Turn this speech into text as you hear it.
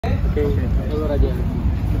Okay. Hello, Radja.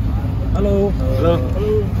 Hello. Hello.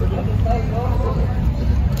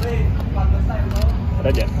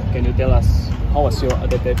 Radja, can you tell us how was your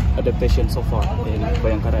adaptation so far in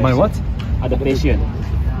Bhayangkara FC? My what? Adaptation.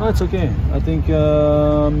 No, it's okay. I think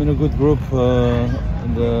I'm in a good group.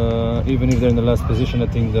 And, even if they're in the last position, I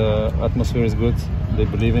think the atmosphere is good. They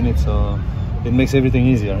believe in it, so it makes everything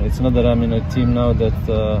easier. It's not that I'm in a team now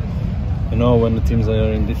that when the teams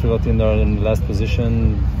are in difficulty and are in the last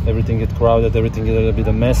position, everything gets crowded, everything gets a bit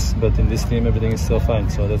a mess. But in this team, everything is still fine,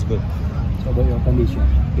 so that's good. So about your condition?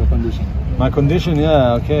 My condition,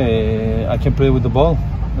 yeah, okay. I can play with the ball,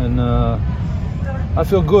 and I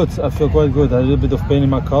feel good. I feel quite good. I had a little bit of pain in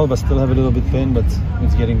my calf. I still have a little bit pain, but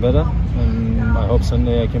it's getting better. And I hope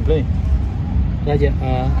Sunday I can play. Radja,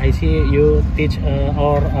 I see you teach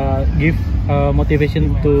or give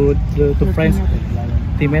motivation to friends,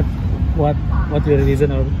 teammates. What's your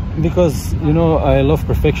reason? Because I love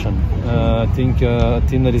perfection. I think a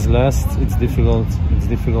team that is last, it's difficult. It's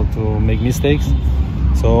difficult to make mistakes.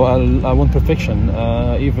 So I want perfection,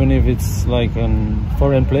 even if it's like a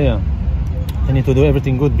foreign player. I need to do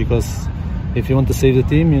everything good, because if you want to save the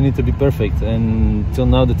team, you need to be perfect. And till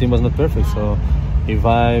now, the team was not perfect. So if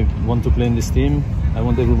I want to play in this team, I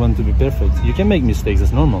want everyone to be perfect. You can make mistakes,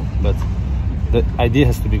 that's normal, but the idea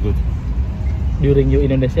has to be good. During you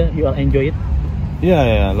Indonesia, you all enjoy it?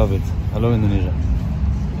 Yeah, I love it. I love Indonesia.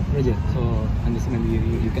 Radja, so understand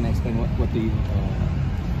you can explain what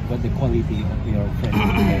the quality of your friends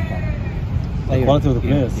The quality of the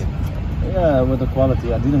players? Yeah. With the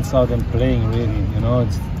quality. I didn't saw them playing really,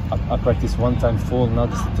 I practiced one time full,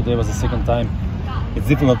 today was the second time. It's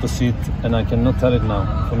difficult to see it, and I cannot tell it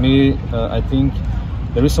now. For me, I think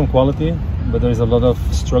there is some quality, but there is a lot of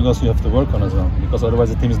struggles you have to work on as well, because otherwise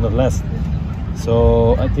the team is not last.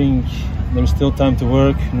 So I think there is still time to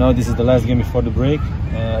work. Now this is the last game before the break.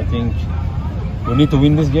 I think we need to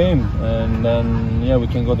win this game, and then we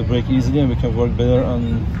can go to break easily, and we can work better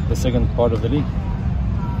on the second part of the league.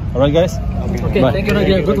 All right, guys. Okay. Bye. Thank you,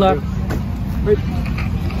 Radja. Good luck.